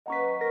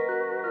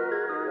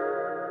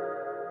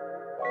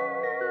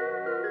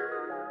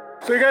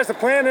So you guys, the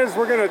plan is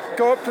we're going to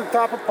go up to the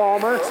top of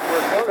Palmer.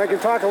 I can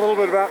talk a little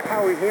bit about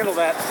how we handle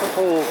that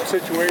whole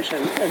situation.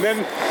 And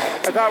then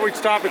I thought we'd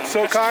stop at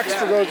Silcox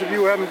for those of you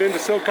who haven't been to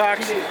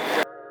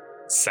Silcox.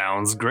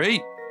 Sounds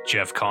great,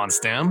 Jeff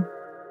Kohnstamm.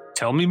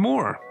 Tell me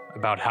more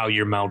about how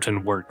your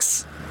mountain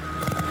works.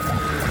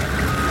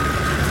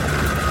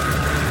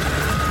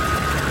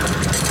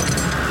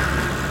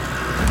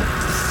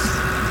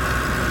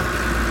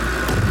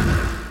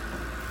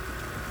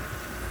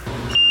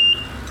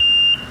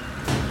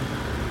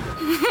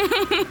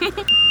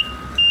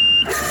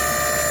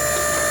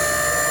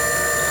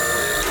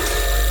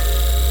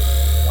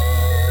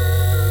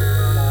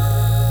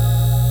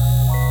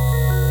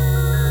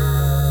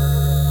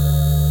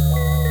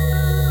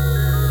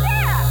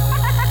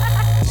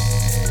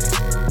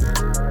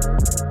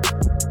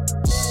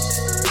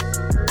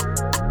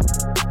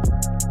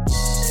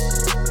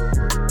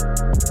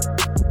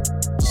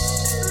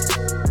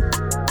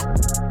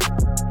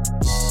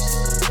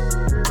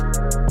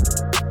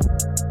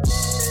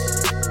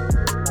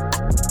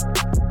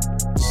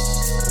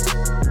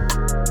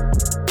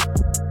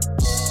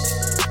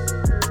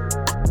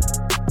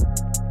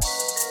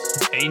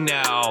 Hey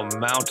now,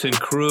 Mountain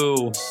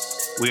Crew.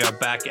 We are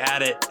back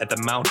at it at the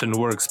Mountain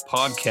Works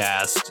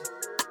podcast,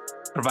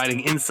 providing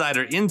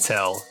insider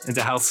intel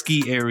into how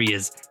ski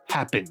areas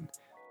happen,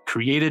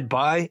 created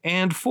by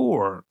and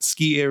for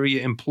ski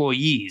area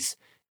employees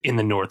in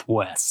the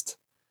Northwest.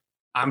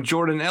 I'm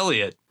Jordan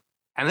Elliott,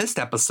 and this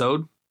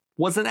episode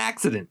was an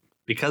accident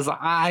because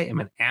I am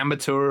an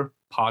amateur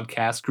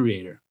podcast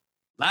creator.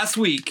 Last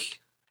week,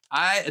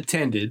 I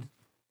attended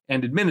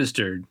and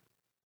administered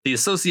the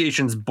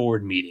association's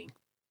board meeting.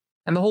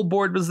 And the whole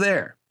board was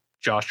there.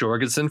 Josh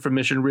Jorgensen from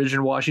Mission Ridge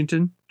in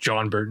Washington,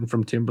 John Burton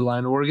from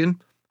Timberline,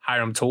 Oregon,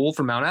 Hiram Toll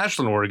from Mount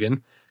Ashland,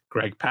 Oregon,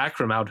 Greg Pack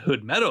from Mount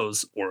Hood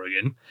Meadows,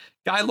 Oregon,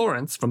 Guy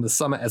Lawrence from the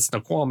summit at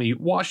Snoqualmie,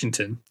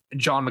 Washington,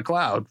 and John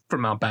McLeod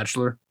from Mount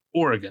Bachelor,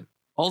 Oregon.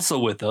 Also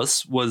with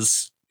us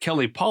was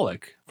Kelly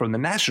Pollock from the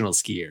National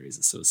Ski Areas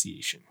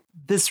Association.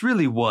 This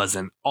really was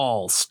an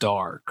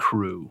all-star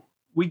crew.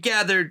 We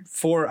gathered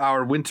for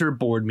our winter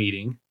board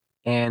meeting,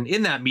 and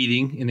in that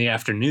meeting in the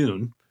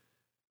afternoon,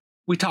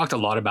 we talked a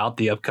lot about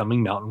the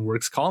upcoming Mountain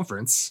Works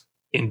Conference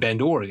in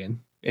Bend,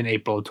 Oregon in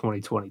April of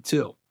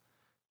 2022.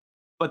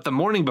 But the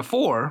morning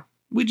before,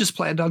 we just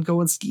planned on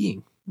going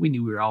skiing. We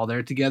knew we were all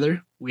there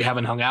together. We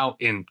haven't hung out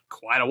in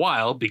quite a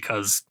while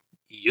because,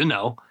 you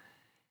know.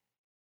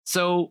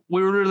 So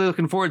we were really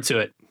looking forward to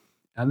it.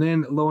 And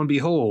then, lo and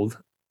behold,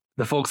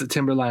 the folks at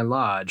Timberline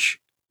Lodge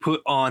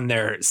put on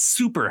their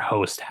super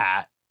host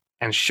hat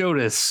and showed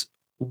us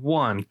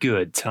one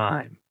good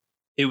time.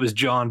 It was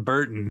John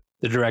Burton,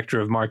 the director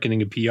of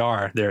marketing and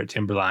PR there at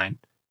Timberline,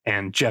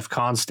 and Jeff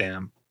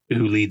Kohnstamm,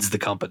 who leads the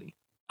company.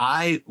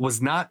 I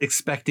was not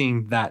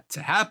expecting that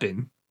to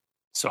happen,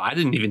 so I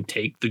didn't even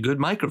take the good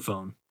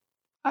microphone.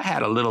 I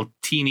had a little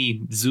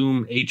teeny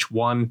Zoom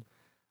H1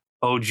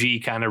 OG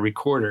kind of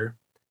recorder,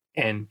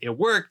 and it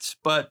worked,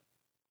 but,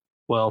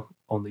 well,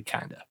 only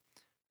kind of.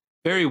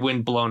 Very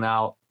wind blown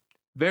out,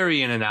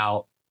 very in and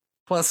out,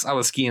 plus I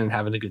was skiing and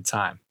having a good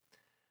time.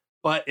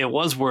 But it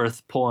was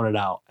worth pulling it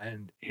out,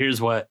 and here's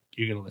what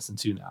you're going to listen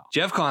to now.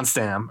 Jeff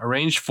Kohnstamm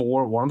arranged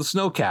for one of the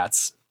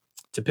Snowcats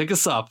to pick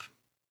us up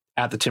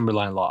at the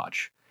Timberline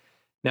Lodge.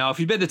 Now, if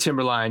you've been to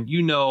Timberline,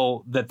 you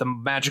know that the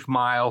Magic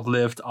Mile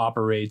lift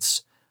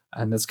operates,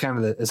 and that's kind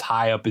of as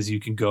high up as you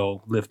can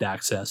go lift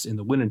access in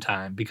the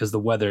wintertime because the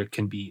weather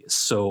can be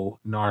so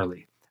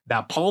gnarly.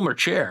 That Palmer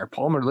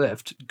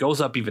lift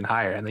goes up even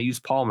higher, and they use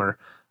Palmer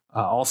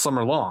all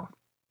summer long.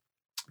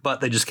 But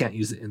they just can't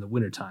use it in the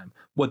wintertime.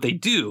 What they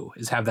do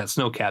is have that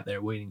Snowcat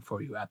there waiting for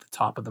you at the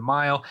top of the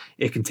mile.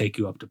 It can take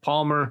you up to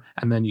Palmer,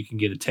 and then you can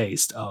get a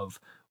taste of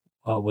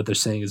what they're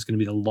saying is going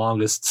to be the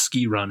longest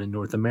ski run in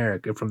North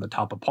America from the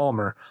top of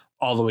Palmer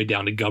all the way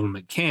down to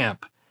Government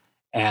Camp,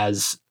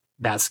 as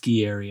that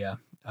ski area,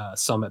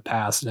 Summit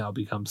Ski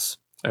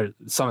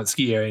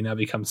Area now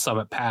becomes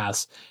Summit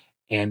Pass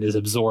and is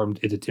absorbed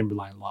into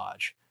Timberline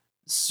Lodge.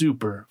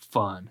 Super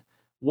fun.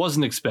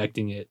 Wasn't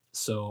expecting it,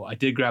 so I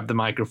did grab the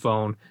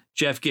microphone.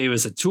 Jeff gave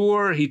us a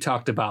tour. He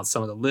talked about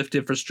some of the lift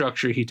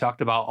infrastructure. He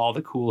talked about all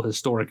the cool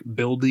historic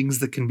buildings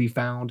that can be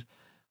found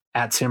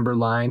at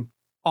Timberline.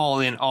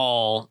 All in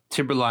all,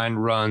 Timberline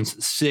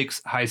runs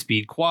 6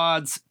 high-speed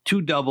quads,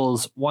 2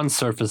 doubles, 1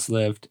 surface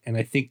lift, and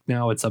I think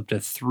now it's up to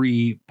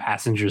 3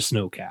 passenger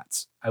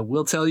Snowcats. I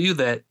will tell you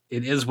that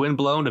it is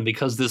windblown, and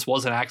because this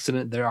was an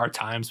accident, there are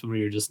times when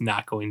we are just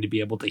not going to be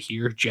able to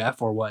hear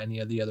Jeff or what any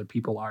of the other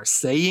people are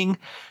saying.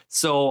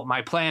 So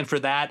my plan for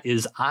that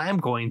is I'm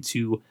going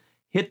to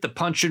hit the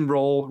punch and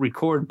roll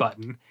record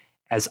button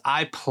as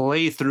I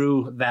play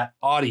through that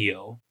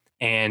audio.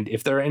 And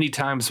if there are any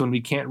times when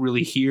we can't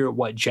really hear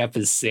what Jeff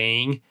is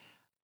saying,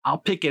 I'll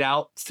pick it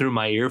out through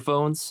my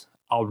earphones.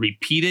 I'll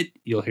repeat it.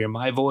 You'll hear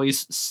my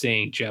voice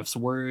saying Jeff's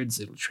words.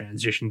 It'll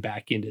transition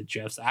back into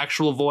Jeff's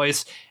actual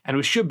voice. And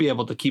we should be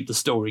able to keep the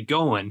story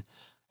going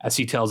as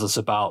he tells us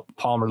about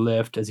Palmer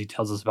Lift, as he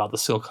tells us about the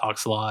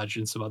Silcox Lodge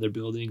and some other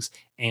buildings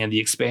and the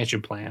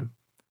expansion plan.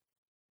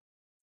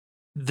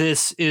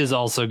 This is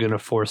also going to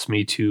force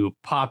me to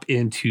pop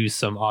into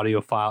some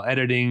audiophile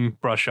editing,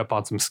 brush up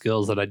on some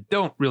skills that I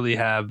don't really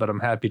have, but I'm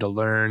happy to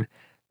learn.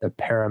 The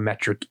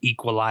parametric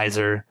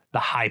equalizer, the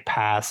high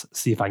pass,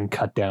 see if I can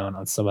cut down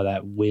on some of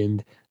that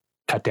wind,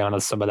 cut down on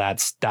some of that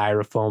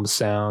styrofoam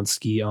sound,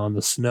 ski on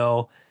the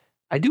snow.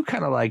 I do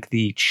kind of like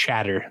the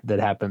chatter that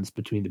happens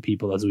between the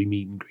people as we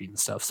meet and greet and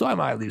stuff, so I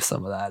might leave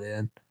some of that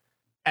in.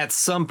 At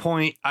some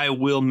point, I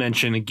will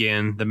mention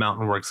again the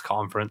Mountain Works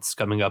Conference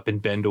coming up in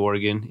Bend,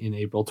 Oregon in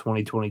April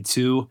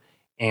 2022,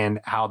 and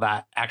how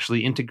that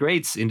actually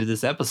integrates into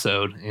this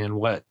episode and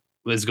what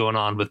is going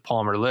on with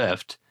Palmer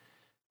Lift.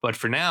 But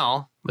for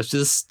now, let's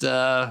just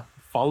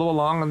follow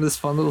along on this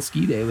fun little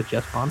ski day with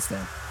Jeff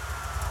Kohnstamm.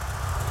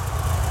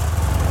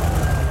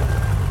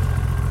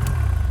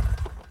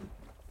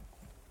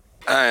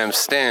 I am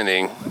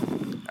standing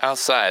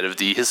outside of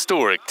the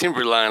historic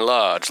Timberline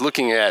Lodge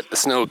looking at the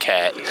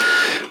snowcat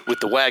with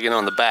the wagon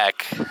on the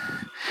back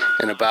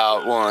and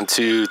about 1,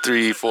 2,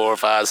 3, 4,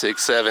 5,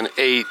 6, 7,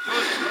 8,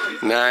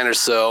 9 or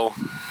so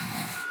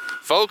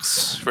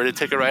folks ready to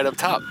take a ride up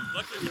top.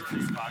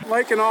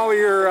 Liking all of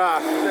your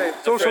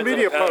social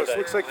media posts.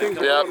 Looks like things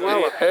are going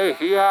well. Hey,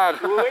 he had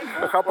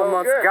a couple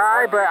months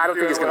guy, but I don't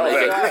think he's gonna make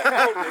it.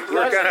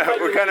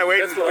 We're kind of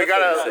waiting. We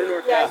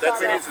gotta. That's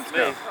been used since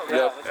May.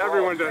 Yep.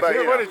 Everyone does. But,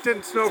 You know what? It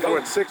didn't snow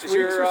for 6 weeks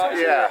or something.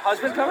 Yeah.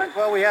 Husband coming?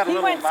 Well, we had a He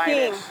little went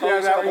skiing.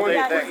 Yeah, that one.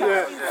 Yeah. That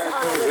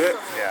was it.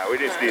 Yeah, we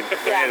just need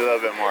a little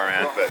bit more,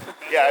 man. But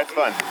yeah, it's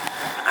fun.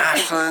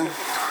 Ashland,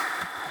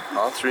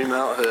 all 3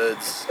 Mount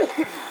Hoods.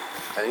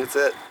 I think that's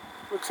it.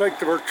 Looks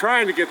like we're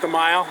trying to get the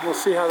mile. We'll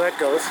see how that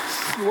goes.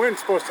 The wind's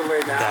supposed to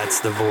lay down. That's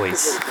the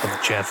voice of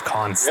Jeff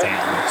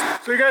Kohnstamm.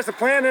 So you guys, the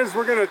plan is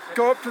we're going to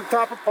go up to the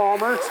top of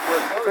Palmer.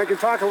 So I can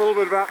talk a little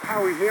bit about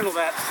how we handle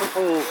that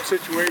whole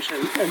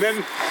situation. And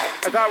then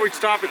I thought we'd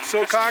stop at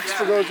Silcox.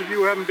 For those of you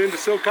who haven't been to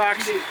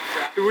Silcox,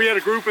 we had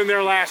a group in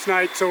there last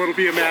night, so it'll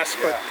be a mess.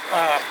 But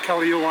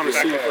Kelly, you'll want to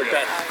see what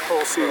that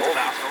whole scene's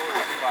about.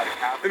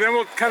 And then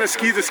we'll kind of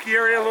ski the ski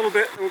area a little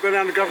bit. And we'll go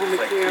down to government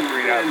camp.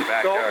 And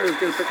Dalton is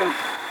going to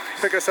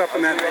pick us up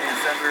in that at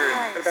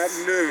about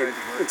noon.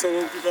 And so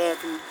we'll be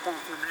back in time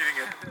for a meeting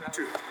at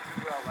 2.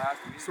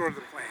 Sort of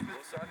the plan.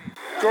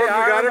 Jordan,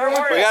 we got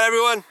everyone? We got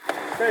everyone.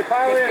 Okay,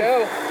 pile in.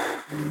 Go.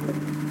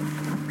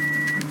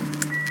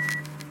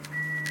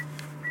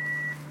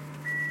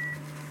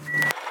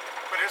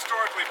 But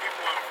historically,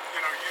 people have,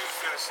 used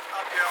this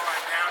uphill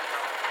and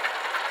downhill.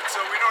 And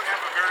so we don't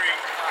have a very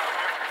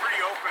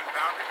pretty open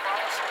boundary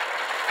policy.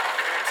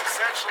 And it's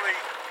essentially,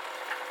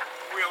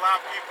 we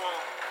allow people.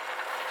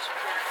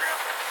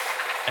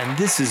 And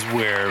this is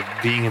where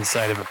being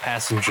inside of a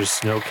passenger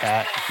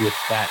snowcat with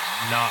that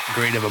not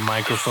great of a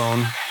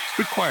microphone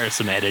requires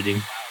some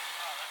editing.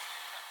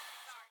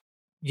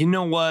 You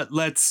know what?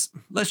 Let's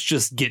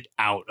just get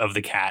out of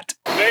the cat.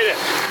 Made it.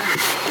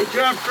 Good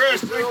job,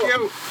 Chris. Thank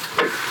you.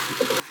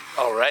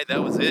 All right,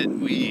 that was it.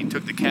 We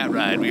took the cat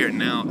ride. We are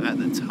now at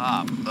the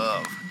top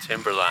of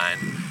Timberline,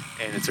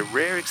 and it's a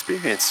rare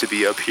experience to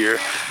be up here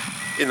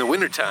in the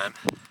wintertime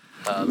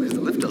because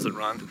the lift doesn't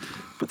run.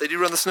 But they do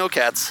run the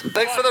snowcats.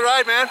 Thanks for the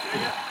ride, man.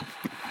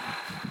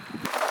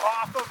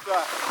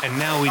 And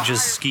now we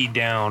just ski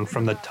down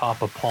from the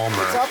top of Palmer,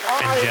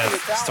 and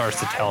Jeff starts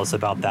to tell us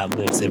about that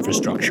lift's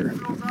infrastructure. It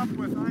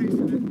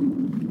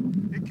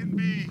can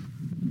be,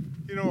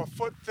 a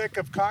foot thick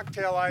of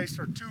cocktail ice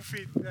or 2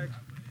 feet thick,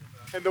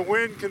 and the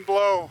wind can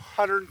blow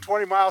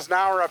 120 miles an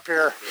hour up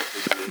here.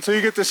 And so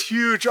you get this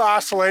huge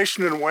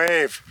oscillation and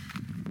wave.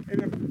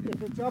 And if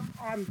it's up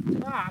on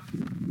top,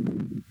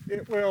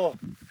 it will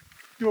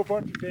do a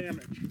bunch of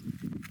damage.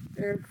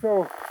 And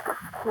so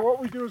what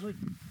we do is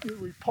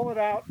we pull it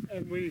out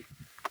and we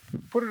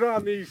put it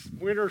on these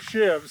winter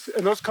shivs,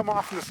 and those come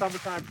off in the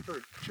summertime for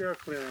chair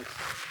clearance.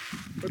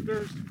 But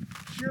there's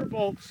shear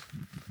bolts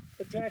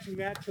attaching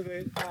that to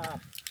the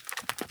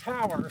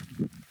tower,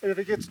 and if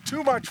it gets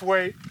too much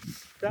weight,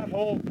 that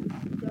whole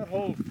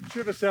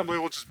shiv assembly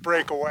will just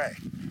break away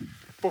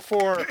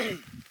before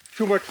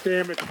too much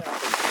damage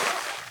happens.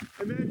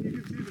 And then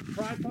you can see the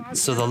tripod.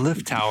 So the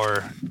lift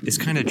tower is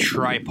kind of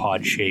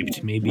tripod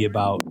shaped, maybe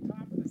about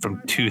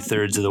from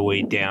 2/3 of the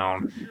way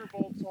down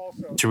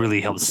to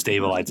really help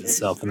stabilize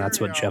itself. And that's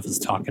what Jeff is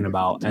talking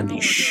about. And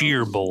these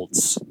shear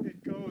bolts.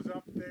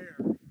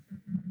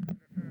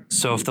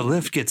 So if the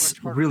lift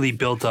gets really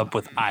built up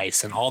with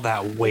ice and all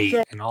that weight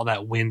and all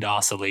that wind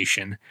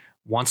oscillation,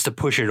 wants to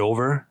push it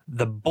over,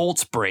 the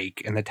bolts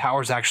break, and the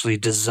tower's actually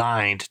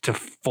designed to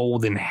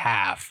fold in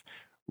half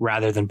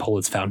rather than pull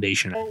its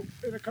foundation. So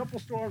in a couple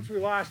storms, we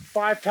lost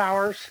 5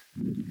 towers.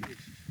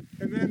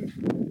 And then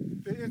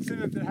the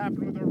incident that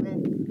happened with our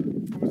rope,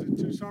 was it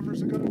 2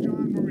 summers ago,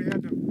 John, where we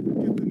had to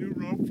get the new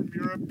rope from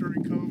Europe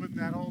during COVID and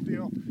that whole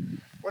deal?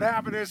 What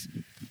happened is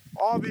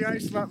all the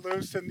ice let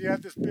loose, and you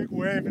had this big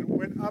wave, and it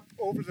went up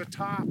over the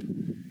top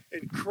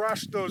and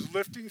crushed those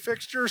lifting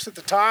fixtures at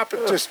the top.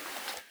 It just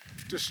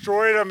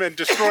destroyed them and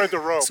destroyed the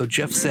rope. So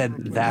Jeff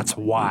said that's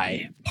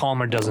why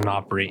Palmer doesn't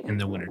operate in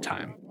the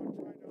wintertime.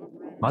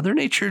 Mother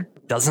Nature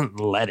doesn't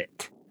let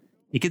it.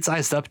 It gets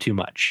iced up too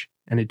much.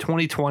 And in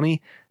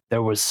 2020,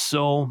 there was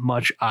so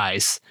much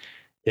ice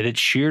that it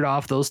sheared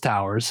off those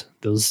towers,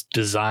 those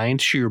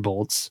designed shear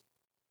bolts,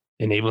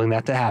 enabling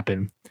that to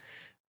happen.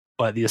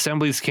 But the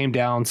assemblies came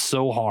down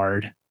so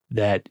hard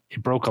that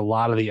it broke a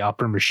lot of the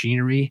upper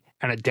machinery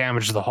and it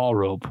damaged the haul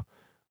rope,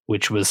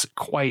 which was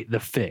quite the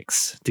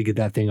fix to get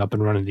that thing up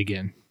and running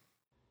again.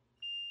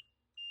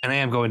 And I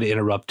am going to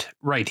interrupt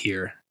right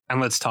here,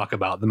 and let's talk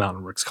about the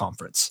Mountain Works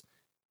Conference,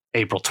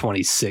 April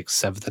 26th,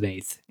 7th, and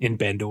 8th in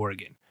Bend,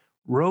 Oregon.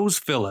 Rose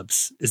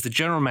Phillips is the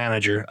general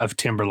manager of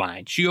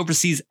Timberline. She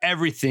oversees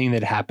everything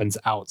that happens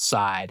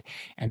outside.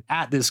 And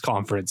at this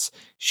conference,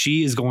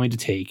 she is going to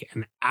take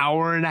an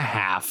hour and a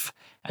half,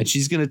 and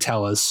she's going to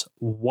tell us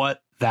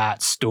what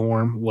that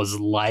storm was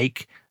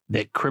like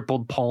that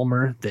crippled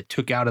Palmer, that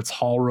took out its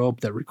haul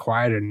rope, that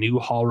required a new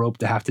haul rope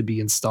to have to be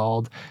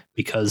installed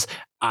because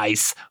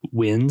ice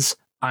wins.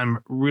 I'm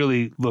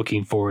really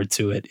looking forward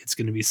to it. It's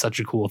going to be such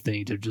a cool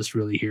thing to just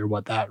really hear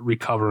what that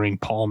reclaiming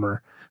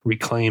Palmer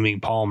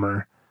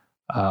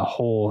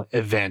whole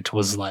event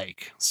was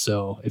like.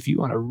 So if you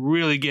want to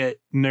really get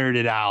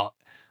nerded out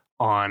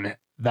on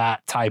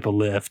that type of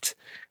lift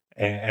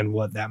and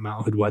what that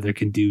Mountain Hood weather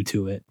can do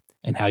to it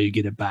and how you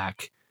get it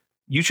back,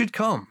 you should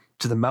come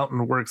to the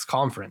Mountain Works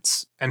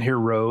Conference and hear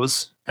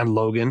Rose and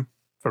Logan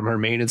from her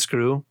maintenance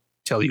crew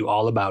tell you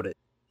all about it.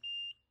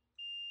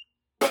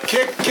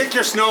 Kick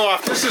your snow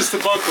off. This is the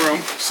bunk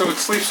room, so it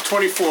sleeps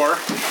 24.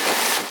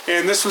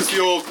 And this was the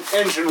old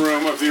engine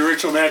room of the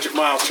original Magic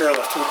Mile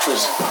chairlift, which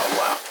was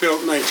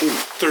built in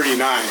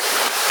 1939.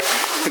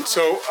 And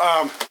so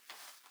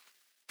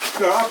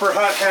the upper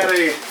hut had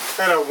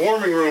a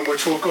warming room,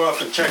 which we'll go up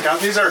and check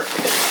out. These are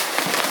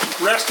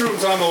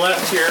restrooms on the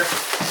left here.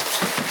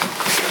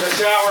 The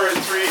shower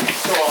and 3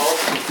 stalls.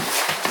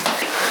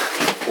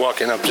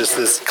 Walking up just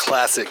this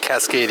classic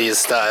Cascadia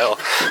style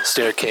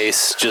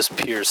staircase, just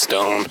pure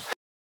stone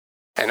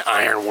and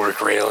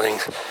ironwork railing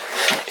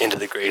into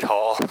the Great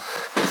Hall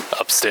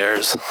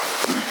upstairs.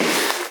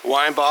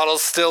 Wine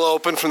bottles still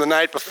open from the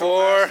night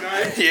before.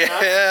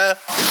 Yeah.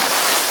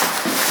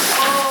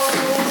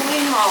 Holy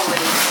moly.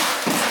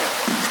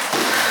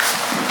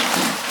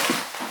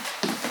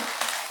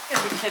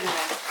 You're kidding me.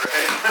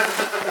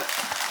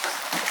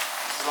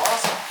 This is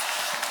awesome.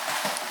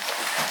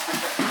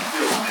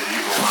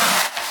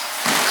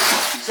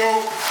 So,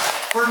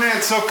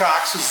 Ferdinand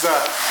Silcox was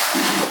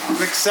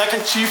the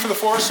second chief of the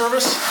Forest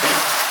Service.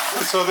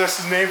 And so this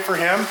is named for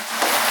him.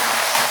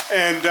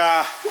 And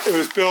it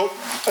was built,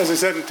 as I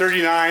said, in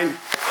 39,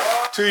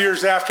 2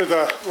 years after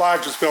the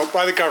lodge was built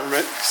by the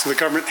government. So the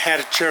government had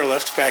a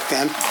chairlift back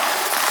then.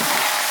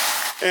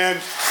 And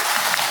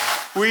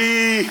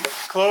we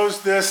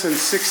closed this in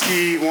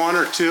 61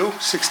 or 2.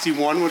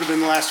 61 would have been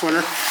the last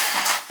winter.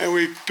 And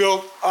we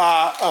built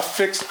a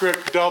fixed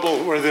grip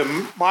double where the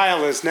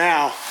mile is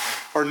now,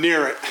 or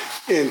near it,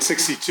 in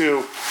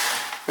 62.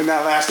 And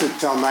that lasted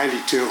until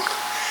 92.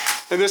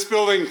 And this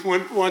building,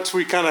 once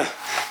we kind of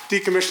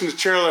decommissioned the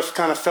chairlift,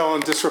 kind of fell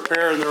in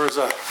disrepair, and there was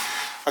a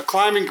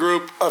climbing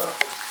group of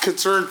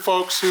concerned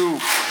folks who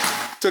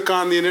took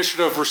on the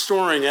initiative of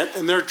restoring it.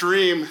 And their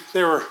dream,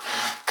 they were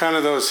kind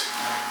of those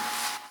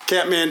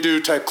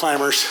Kathmandu type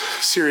climbers,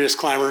 serious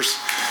climbers.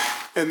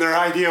 And their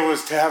idea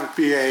was to have it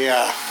be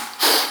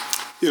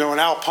an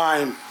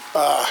alpine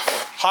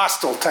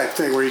hostel type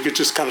thing where you could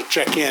just kind of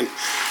check in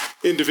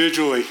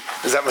individually.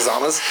 Is that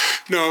Mazama's?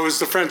 No, it was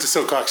the Friends of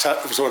Silcox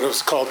Hut was what it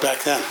was called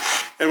back then.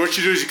 And what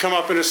you do is you come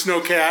up in a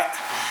snowcat.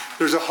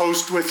 There's a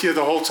host with you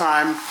the whole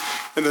time,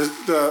 and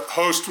the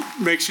host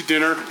makes you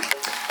dinner.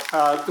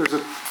 There's a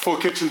full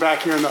kitchen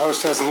back here, and the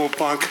host has a little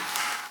bunk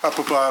up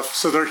above.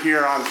 So they're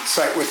here on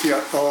site with you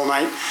the whole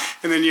night.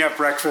 And then you have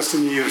breakfast,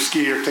 and you either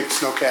ski or take the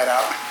snowcat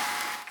out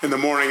in the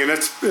morning. And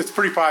it's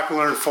pretty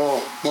popular and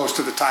full most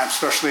of the time,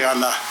 especially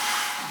on the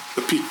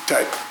peak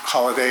type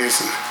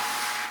holidays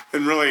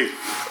and really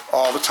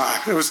all the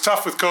time. It was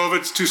tough with COVID.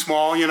 It's too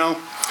small, you know.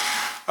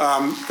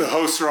 The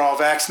hosts are all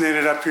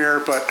vaccinated up here,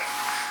 but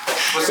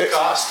what's the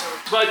cost?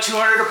 About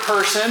 $200 a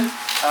person.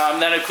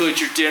 That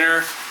includes your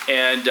dinner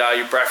and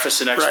your breakfast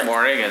the next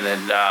morning, and then.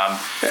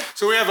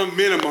 So we have a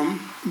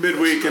minimum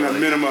midweek and a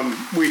minimum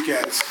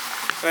weekends.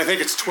 And I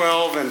think it's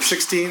 12 and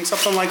 16,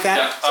 something like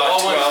that. Yeah,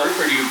 all one group,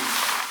 or do you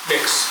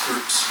mix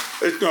groups?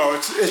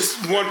 It's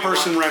one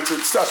person rents it.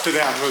 It's up to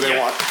them who they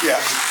want.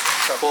 Yeah.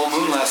 Full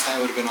moon last night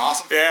would have been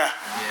awesome. Yeah.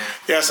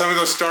 Some of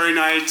those starry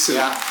nights,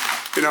 and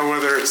you know,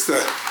 whether it's the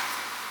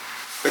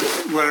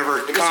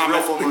whatever comet.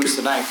 Real full moons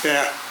tonight.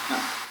 Yeah,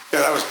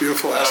 that was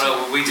beautiful. I don't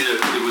know. When we did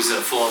it was in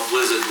a full-on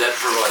blizzard. That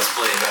provides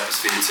plenty of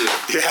atmosphere too.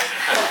 Yeah.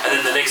 And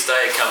then the next day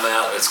it come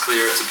out, it's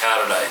clear, it's a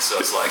powder day. So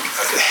it's like,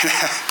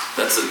 okay,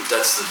 that's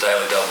the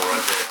daily double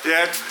right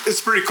there. Yeah,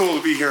 it's pretty cool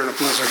to be here in a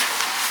blizzard.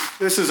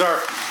 This is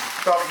our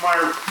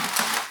Doppelmayr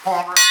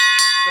Palmer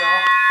bell.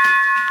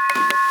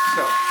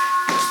 So.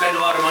 Spend a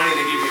lot of money,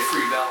 they give you a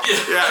free bell.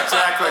 Yeah,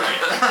 exactly.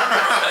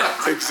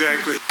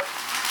 Exactly.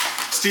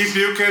 Steve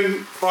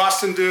Buchan,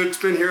 Boston dude's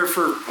been here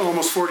for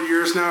almost 40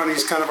 years now, and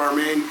he's kind of our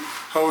main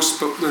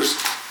host, but there's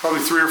probably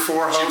 3 or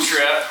 4 hosts. Jim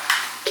Trap.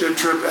 Jim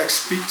Tripp,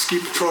 ex-ski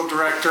patrol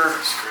director.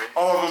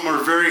 All of them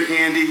are very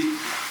handy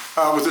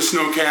with the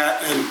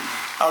snowcat and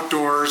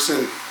outdoors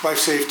and life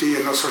safety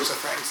and those sorts of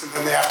things. And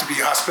then they have to be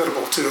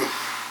hospitable too.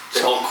 They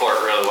hold court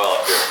really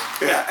well up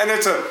here. Yeah, and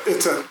it's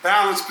a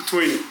balance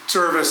between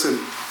service and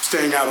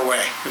staying out of the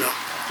way, you know.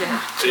 Yeah.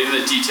 So even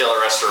the detail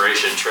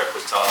restoration trip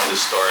was telling me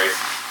this story.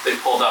 They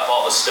pulled up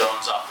all the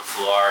stones off the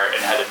floor and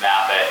had to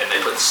map it, and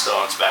they put the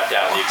stones back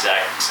down in the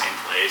exact same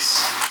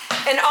place.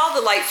 And all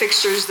the light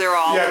fixtures, they're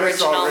all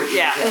original.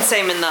 Yeah, and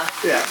same in the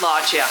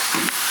lodge,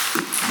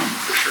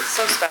 For sure.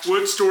 So special.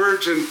 Wood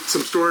storage and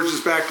some storage is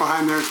back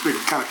behind there. It's a big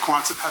kind of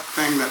Quonset hut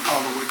thing that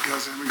all the wood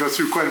goes in. We go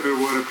through quite a bit of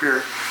wood up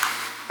here.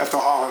 Have to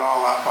haul it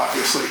all up,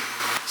 obviously.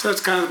 So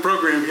that's kind of the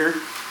program here.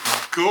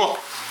 Cool.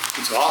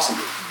 It's awesome.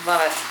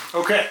 Love it.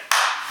 Okay.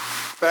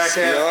 Back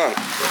at it.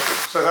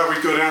 So I thought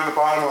we'd go down to the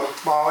bottom of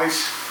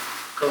Molly's,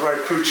 go right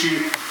to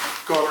Poochie,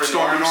 go up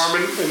Storm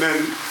Norman, and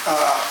then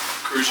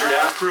Cruiser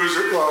down? Go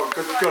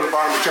to the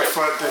bottom of Jeff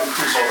Foot, then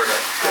cruise over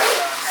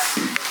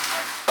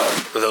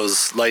there.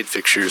 Those light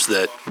fixtures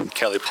that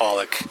Kelly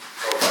Pollock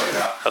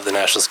of the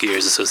National Skiers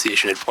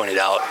Association had pointed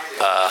out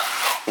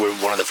were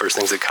one of the first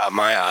things that caught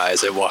my eye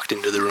as I walked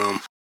into the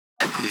room.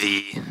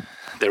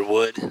 Their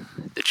wood,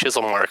 the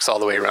chisel marks all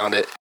the way around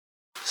it,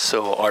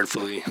 so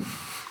artfully,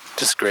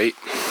 just great.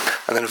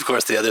 And then of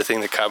course the other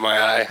thing that caught my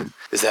eye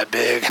is that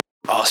big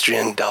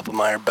Austrian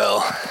Doppelmayr bell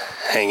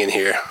hanging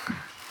here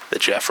that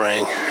Jeff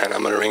rang, and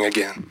I'm gonna ring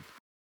again.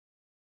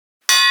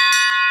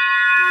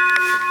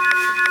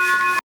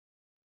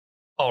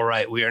 All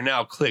right, we are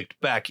now clicked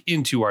back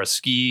into our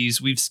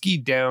skis. We've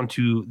skied down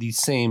to the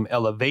same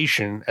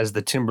elevation as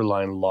the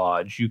Timberline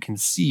Lodge. You can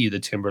see the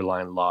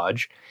Timberline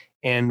Lodge,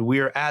 and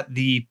we're at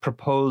the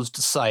proposed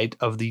site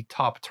of the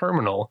top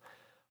terminal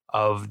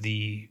of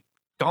the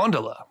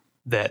gondola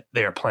that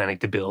they are planning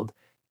to build.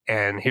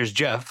 And here's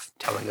Jeff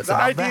telling us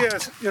about that. The idea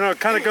is, it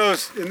kind of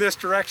goes in this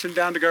direction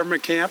down to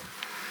Government Camp.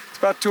 It's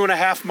about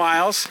 2.5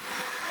 miles.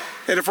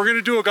 And if we're going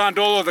to do a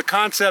gondola, the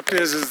concept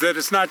is that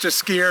it's not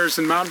just skiers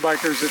and mountain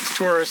bikers, it's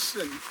tourists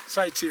and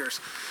sightseers.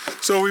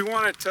 So we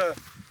want it to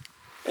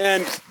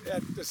end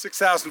at the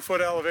 6,000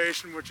 foot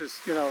elevation, which is,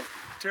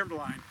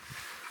 Timberline.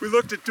 We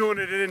looked at doing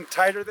it in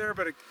tighter there,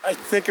 but I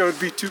think it would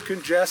be too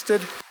congested.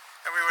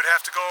 And we would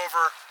have to go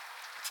over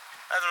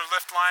other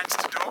lift lines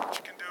to do it, which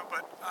you can do.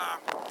 But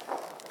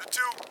the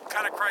two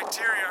kind of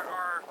criteria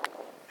are,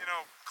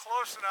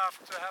 close enough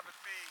to have it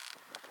be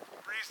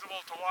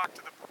reasonable to walk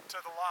to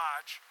the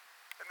lodge,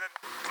 and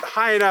then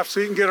high enough so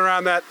you can get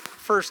around that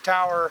first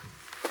tower.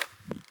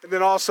 And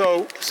then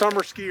also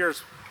summer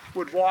skiers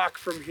would walk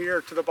from here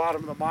to the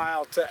bottom of the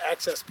mile to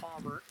access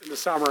Palmer in the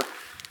summer,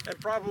 and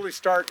probably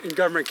start in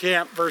Government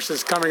Camp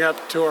versus coming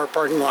up to our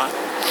parking lot.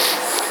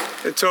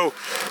 And so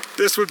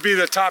this would be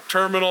the top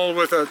terminal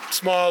with a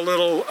small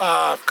little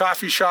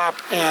coffee shop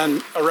and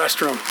a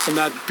restroom, and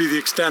that'd be the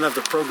extent of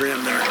the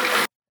program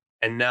there.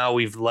 And now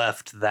we've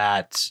left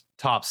that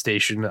top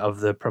station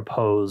of the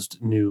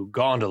proposed new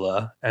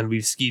gondola, and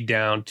we've skied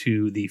down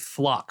to the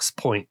Phlox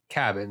Point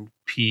Cabin,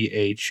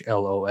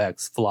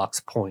 PHLOX, Phlox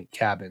Point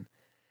Cabin.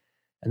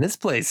 And this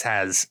place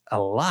has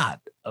a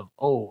lot of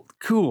old,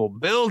 cool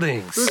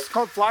buildings. This is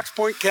called Phlox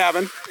Point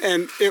Cabin,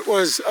 and it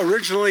was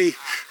originally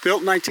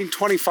built in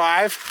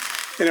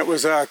 1925, and it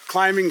was a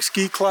climbing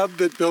ski club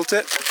that built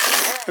it.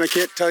 And I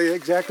can't tell you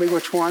exactly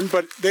which one,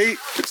 but they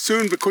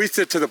soon bequeathed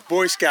it to the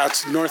Boy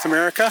Scouts of North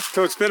America.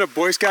 So it's been a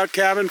Boy Scout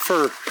cabin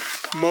for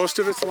most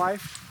of its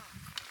life.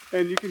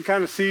 And you can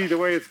kind of see the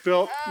way it's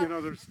built.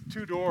 There's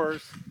two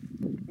doors,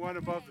 one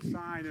above the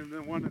sign and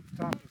then one at the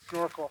top of the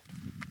snorkel.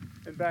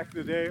 And back in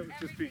the day, it would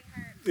just be,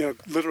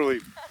 literally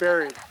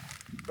buried.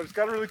 But it's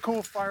got a really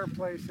cool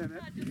fireplace in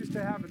it. It used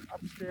to have an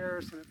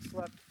upstairs, and it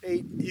slept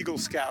 8 Eagle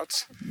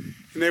Scouts.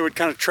 And they would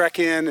kind of trek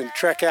in and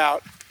trek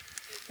out.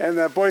 And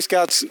the Boy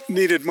Scouts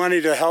needed money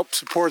to help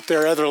support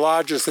their other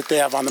lodges that they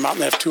have on the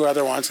mountain. They have 2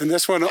 other ones. And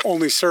this one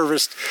only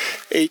serviced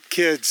 8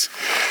 kids.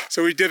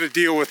 So we did a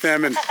deal with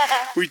them, and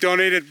we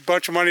donated a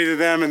bunch of money to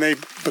them, and they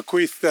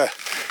bequeathed the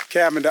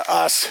cabin to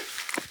us.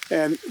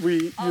 And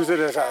we use it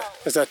as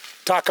a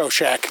taco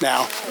shack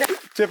now.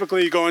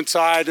 Typically you go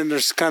inside, and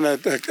there's kind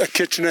of a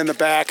kitchen in the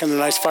back and a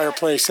nice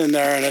fireplace in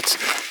there, and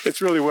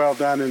it's really well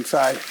done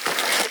inside.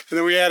 And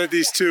then we added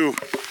these 2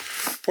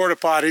 porta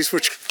potties,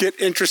 which get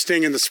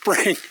interesting in the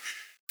spring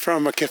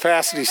from a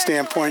capacity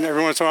standpoint.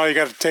 Every once in a while, you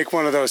got to take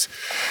one of those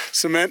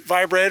cement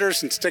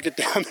vibrators and stick it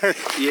down there.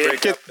 Yeah,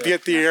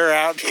 get the air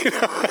out.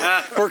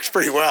 Works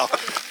pretty well,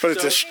 but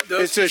it's a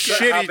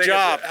shitty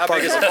job. How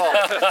big is the vault?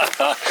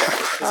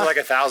 Is it like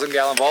a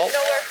 1,000-gallon vault?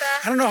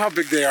 I don't know how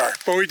big they are,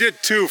 but we did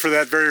 2 for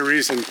that very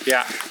reason.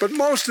 Yeah. But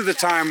most of the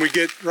time, we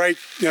get right,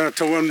 to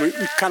when we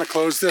kind of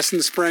close this in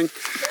the spring.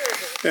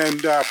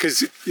 And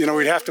because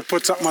we'd have to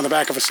put something on the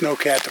back of a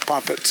snowcat to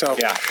pump it. So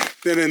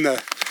then in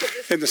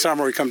the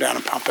summer we come down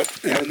and pump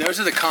it. And those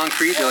are the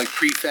concrete, they're like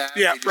prefab.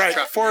 Yeah, right.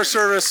 Forest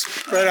Service,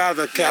 right out of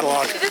the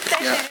catalog.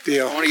 Yeah.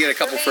 Deal. I want to get a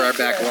couple for our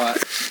back lot.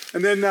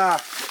 And then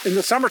In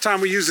the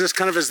summertime, we use this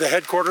kind of as the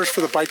headquarters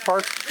for the bike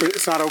park.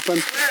 It's not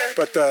open,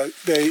 but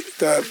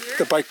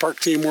the bike park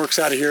team works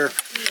out of here.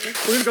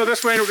 We're gonna go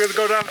this way, and we're gonna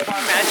go down.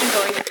 Imagine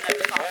going into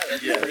that top.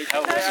 Yeah,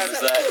 how awesome is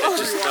that?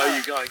 Just know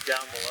you're going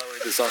down below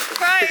into something.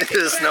 Right.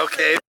 The snow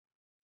cave.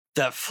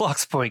 That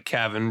Flux Point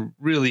cabin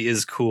really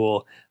is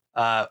cool.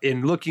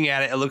 In looking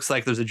at it, it looks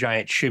like there's a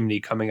giant chimney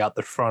coming out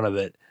the front of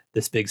it,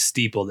 this big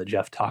steeple that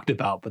Jeff talked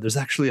about, but there's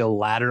actually a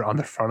ladder on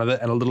the front of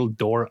it and a little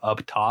door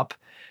up top,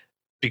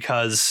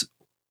 because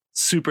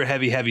super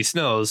heavy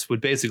snows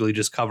would basically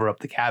just cover up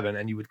the cabin,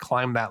 and you would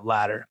climb that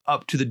ladder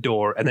up to the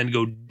door and then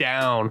go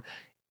down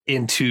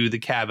into the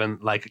cabin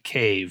like a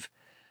cave.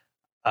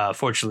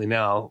 Fortunately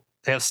now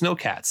they have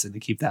snowcats and to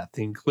keep that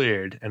thing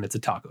cleared, and it's a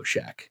taco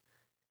shack.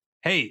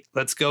 Hey,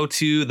 let's go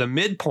to the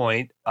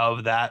midpoint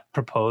of that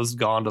proposed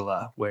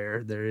gondola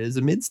where there is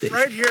a mid station.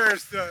 Right here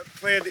is the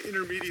planned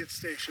intermediate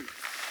station.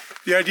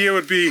 The idea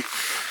would be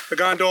a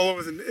gondola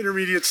with an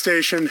intermediate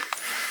station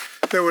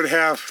that would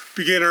have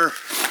beginner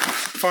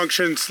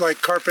functions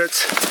like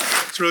carpets.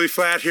 It's really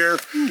flat here.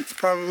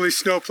 Probably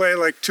snow play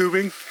like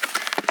tubing.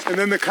 And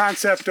then the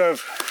concept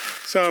of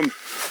some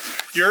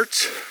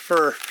yurts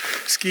for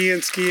ski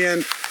in,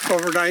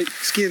 overnight,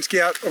 ski in, ski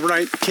out,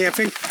 overnight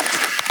camping.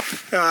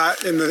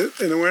 In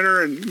the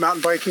winter and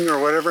mountain biking or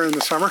whatever in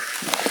the summer,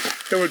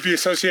 that would be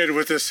associated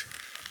with this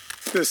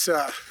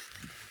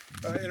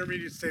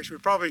intermediate station.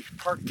 We'd probably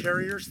park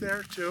carriers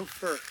there too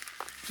for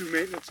do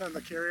maintenance on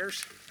the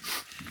carriers.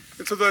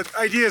 And so the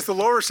idea is the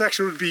lower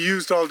section would be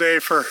used all day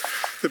for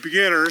the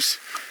beginners,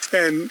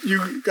 and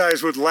you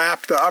guys would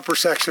lap the upper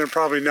section and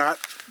probably not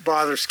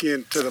bother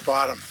skiing to the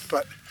bottom.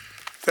 But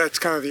that's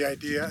kind of the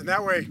idea. And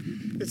that way,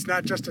 it's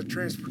not just a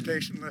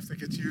transportation lift that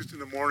gets used in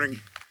the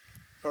morning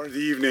or the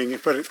evening,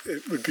 but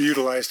it would be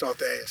utilized all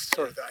day. Is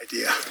sort of the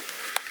idea.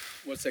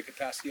 What's the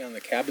capacity on the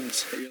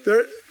cabins?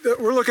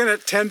 We're looking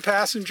at 10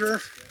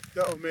 passenger,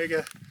 the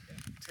Omega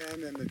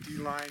 10 and the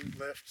D-line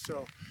lift.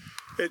 So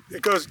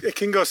it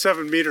can go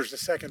 7 meters a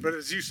second. But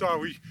as you saw,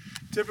 we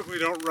typically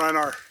don't run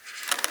our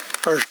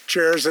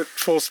chairs at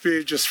full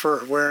speed just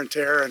for wear and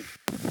tear.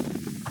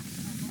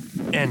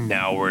 And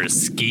now we're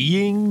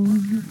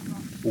skiing.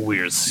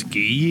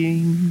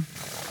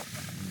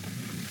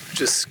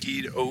 Just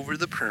skied over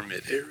the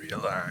permit area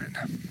line.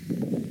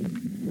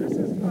 This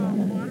is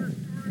water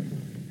storage.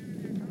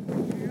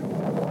 We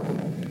would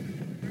probably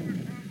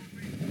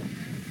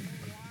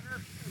water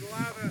and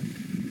allow the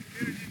community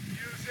to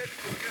use it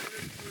and use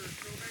it for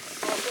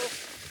swimming also.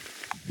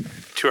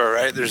 To our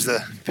right, there's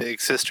the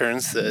big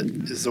cisterns that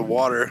is the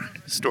water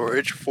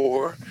storage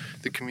for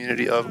the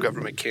community of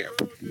Government Camp.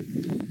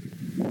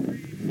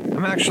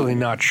 I'm actually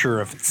not sure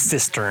if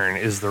cistern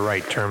is the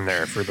right term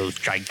there for those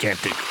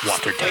gigantic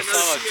water tanks.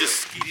 I've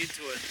just skied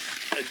into a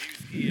new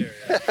ski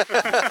area.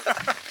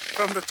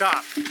 From the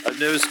top. I've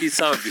never skied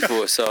Summit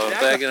before, so I'm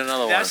bagging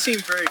another one. That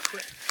seemed very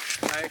quick.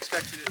 I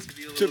expected it to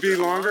be a little bit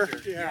longer.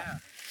 Yeah,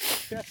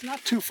 it's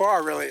not too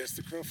far really as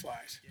the crow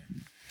flies.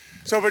 Yeah.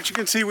 So, but you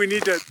can see we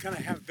need to kind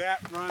of have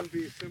that run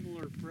be a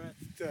similar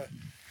breadth to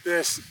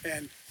this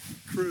and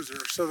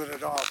cruiser so that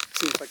it all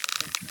seems like the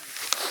same thing.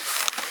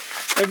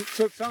 And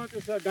so Summit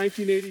is a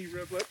 1980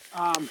 riblet.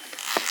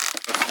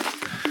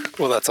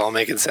 Well, that's all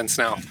making sense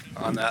now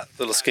on that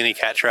little skinny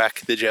cat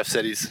track that Jeff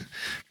said he's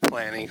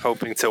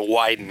hoping to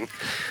widen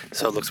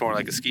so it looks more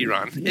like a ski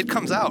run. It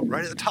comes out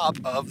right at the top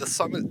of the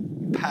Summit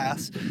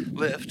Pass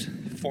lift,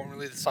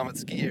 formerly the Summit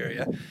Ski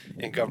Area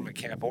in Government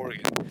Camp,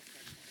 Oregon.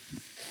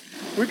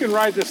 We can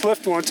ride this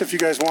lift once if you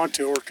guys want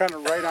to. We're kind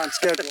of right on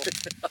schedule.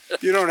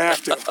 You don't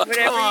have to. Come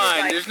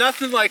on, there's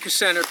nothing like a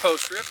center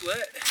post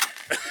riblet.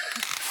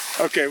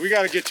 Okay, we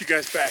got to get you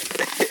guys back.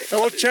 And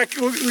we'll check.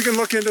 We can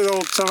look into the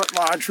old Summit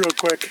Lodge real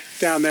quick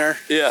down there.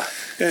 Yeah.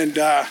 And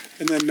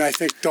then I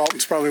think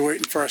Dalton's probably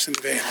waiting for us in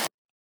the van.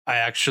 I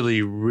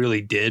actually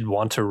really did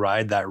want to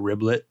ride that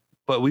riblet,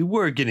 but we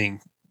were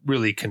getting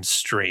really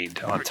constrained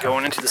on time.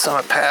 Going into the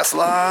Summit Pass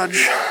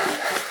Lodge.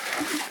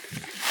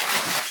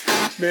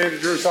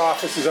 Manager's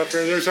office is up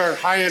there. There's our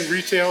high-end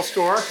retail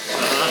store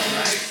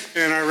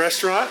and our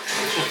restaurant.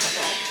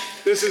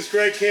 This is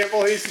Greg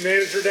Campbell. He's the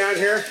manager down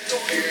here.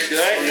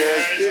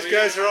 These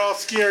guys are all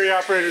ski area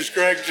operators,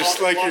 Greg,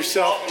 just like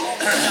yourself.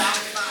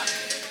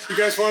 You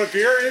guys want a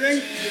beer or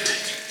anything?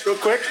 Real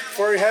quick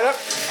before we head up?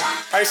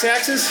 Ice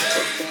axes?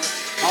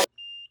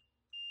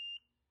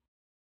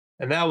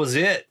 And that was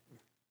it.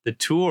 The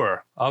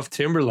tour of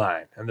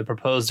Timberline and the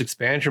proposed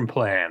expansion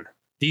plan.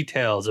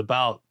 Details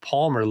about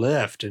Palmer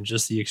Lift and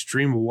just the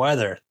extreme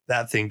weather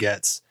that thing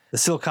gets. The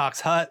Silcox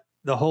Hut,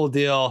 the whole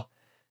deal.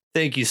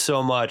 Thank you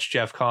so much,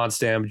 Jeff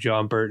Kohnstamm,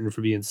 John Burton,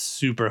 for being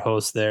super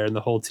hosts there, and the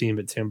whole team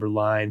at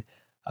Timberline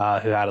who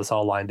had us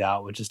all lined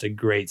out with just a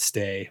great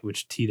stay,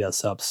 which teed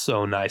us up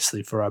so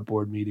nicely for our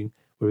board meeting,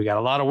 where we got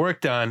a lot of work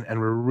done, and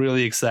we're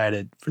really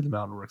excited for the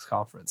Mountain Works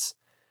Conference.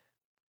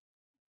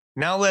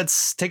 Now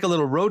let's take a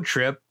little road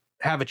trip,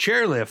 have a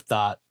chairlift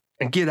thought,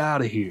 and get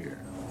out of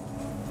here.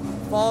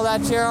 Follow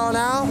that chair on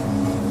out.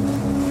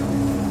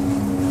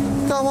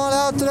 Come on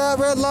out to that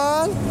red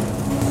line.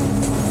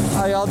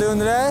 How y'all doing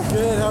today?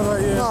 Good, how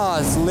about you? Oh,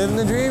 it's living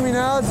the dream, you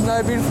know. It's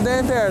another beautiful day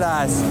in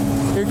paradise.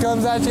 Here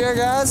comes that chair,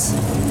 guys.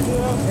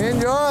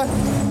 Enjoy.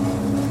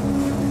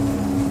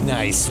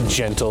 Nice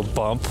gentle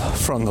bump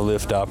from the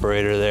lift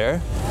operator there.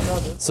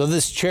 So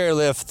this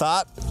chairlift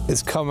thought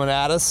is coming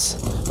at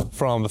us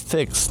from a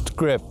fixed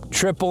grip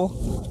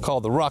triple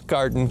called the Rock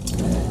Garden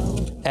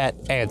at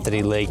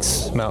Anthony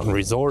Lakes Mountain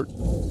Resort.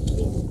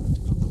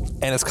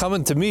 And it's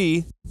coming to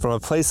me from a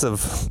place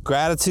of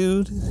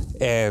gratitude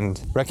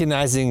and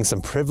recognizing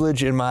some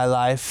privilege in my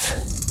life,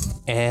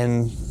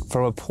 and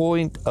from a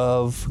point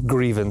of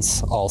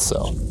grievance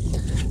also.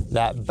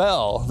 That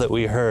bell that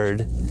we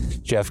heard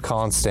Jeff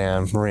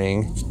Kohnstamm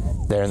ring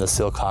there in the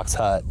Silcox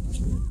hut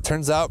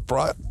turns out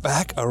brought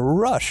back a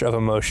rush of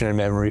emotion and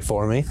memory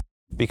for me,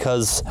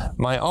 because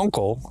my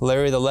uncle,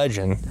 Larry the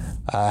Legend,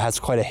 has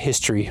quite a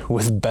history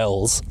with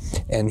bells,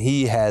 and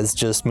he has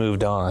just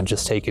moved on,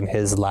 just taken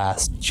his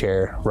last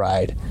chair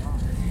ride.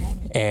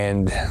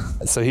 And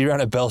so he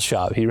ran a bell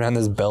shop. He ran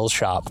this bell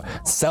shop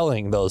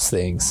selling those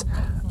things.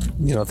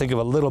 You know, think of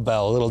a little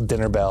bell, a little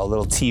dinner bell, a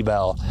little tea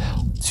bell,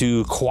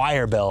 to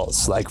choir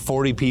bells, like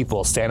 40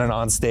 people standing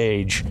on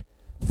stage,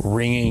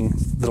 ringing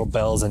little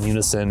bells in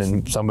unison,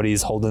 and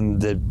somebody's holding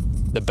the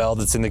bell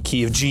that's in the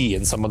key of G,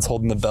 and someone's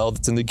holding the bell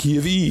that's in the key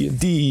of E and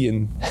D,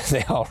 and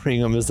they all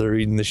ring them as they're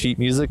reading the sheet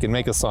music and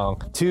make a song.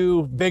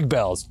 2 big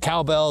bells,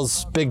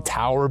 cowbells, big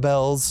tower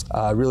bells,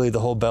 really the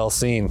whole bell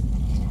scene.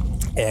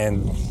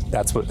 And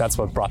that's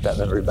what brought that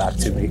memory back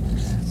to me.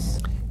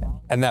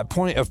 And that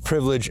point of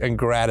privilege and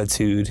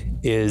gratitude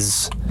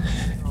is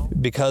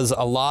because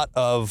a lot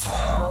of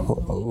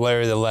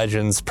Larry the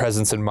Legend's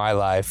presence in my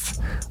life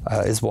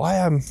is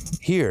why I'm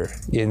here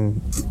in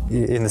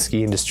the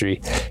ski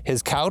industry.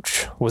 His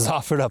couch was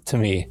offered up to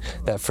me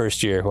that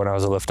first year when I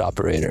was a lift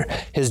operator.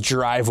 His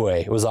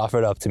driveway was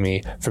offered up to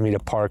me for me to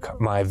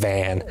park my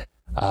van.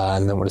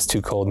 And then when it's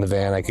too cold in the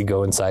van, I could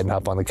go inside and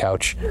hop on the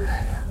couch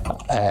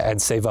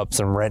and save up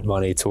some rent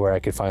money to where I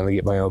could finally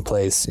get my own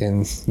place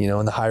in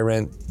the high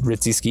rent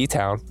ritzy ski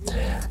town,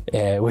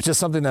 which is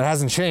something that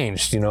hasn't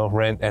changed.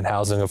 Rent and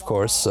housing, of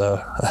course,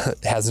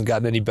 hasn't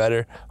gotten any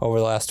better over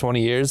the last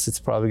 20 years. It's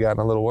probably gotten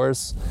a little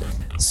worse.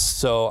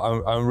 So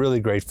I'm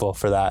really grateful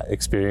for that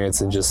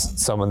experience, and just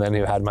someone then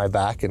who had my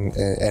back and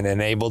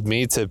enabled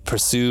me to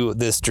pursue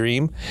this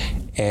dream.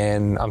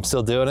 And I'm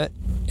still doing it.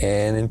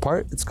 And in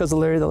part, it's because of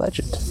Larry the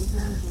Legend.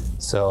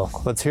 So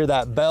let's hear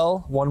that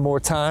bell one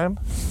more time,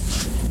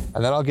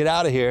 and then I'll get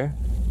out of here.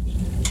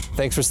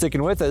 Thanks for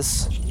sticking with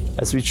us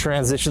as we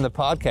transition the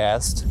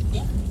podcast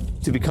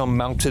to become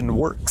Mountain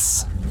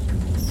Works.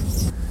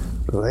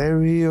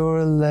 Larry,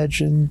 you're a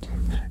legend.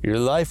 Your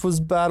life was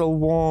battle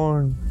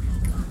worn.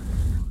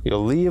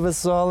 You'll leave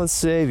us all a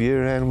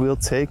savior, and we'll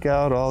take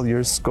out all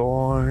your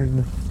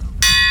scorn.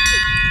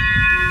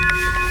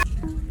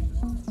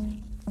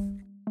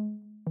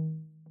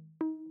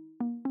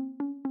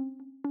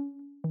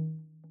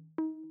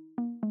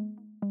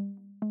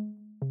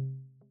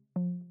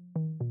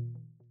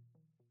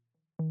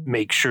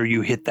 Make sure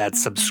you hit that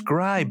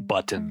subscribe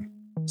button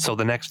so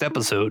the next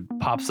episode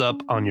pops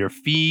up on your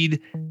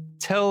feed.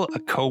 Tell a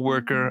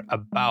coworker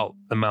about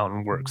the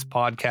Mountain Works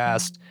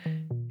podcast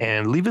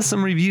and leave us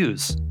some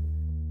reviews.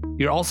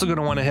 You're also going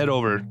to want to head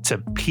over to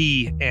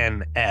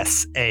PNSAA.org,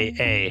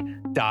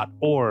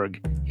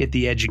 hit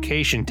the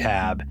education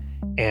tab,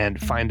 and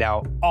find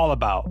out all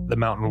about the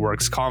Mountain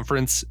Works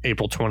Conference,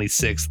 April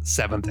 26th,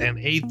 7th, and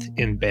 8th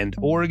in Bend,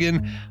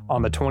 Oregon.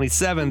 On the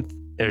 27th,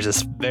 there's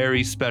this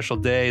very special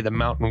day, the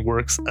Mountain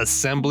Works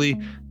Assembly.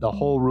 The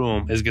whole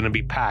room is going to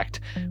be packed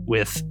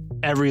with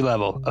every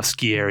level of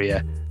ski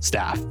area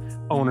staff,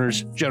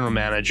 owners, general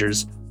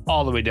managers,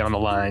 all the way down the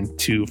line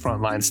to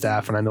frontline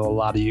staff. And I know a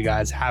lot of you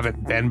guys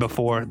haven't been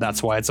before.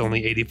 That's why it's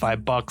only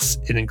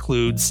 $85. It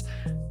includes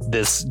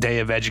this day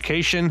of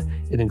education.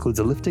 It includes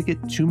a lift ticket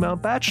to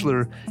Mount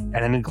Bachelor, and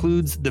it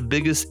includes the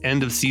biggest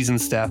end of season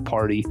staff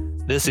party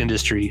this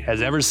industry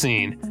has ever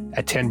seen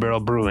at 10 Barrel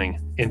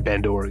Brewing in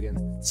Bend,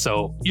 Oregon.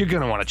 So you're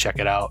going to want to check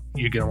it out.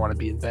 You're going to want to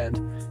be in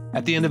Bend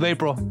at the end of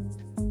April.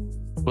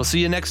 We'll see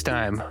you next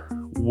time,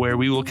 where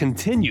we will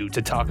continue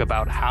to talk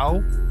about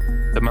how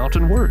the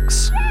mountain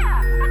works.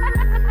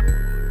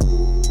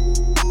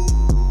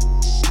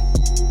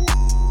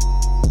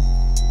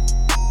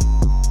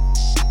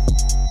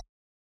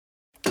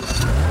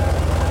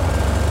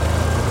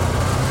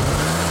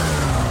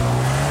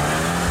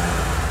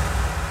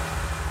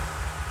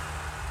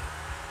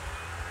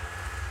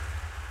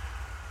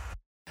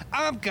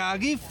 I'm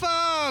Goggy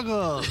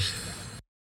Foggle.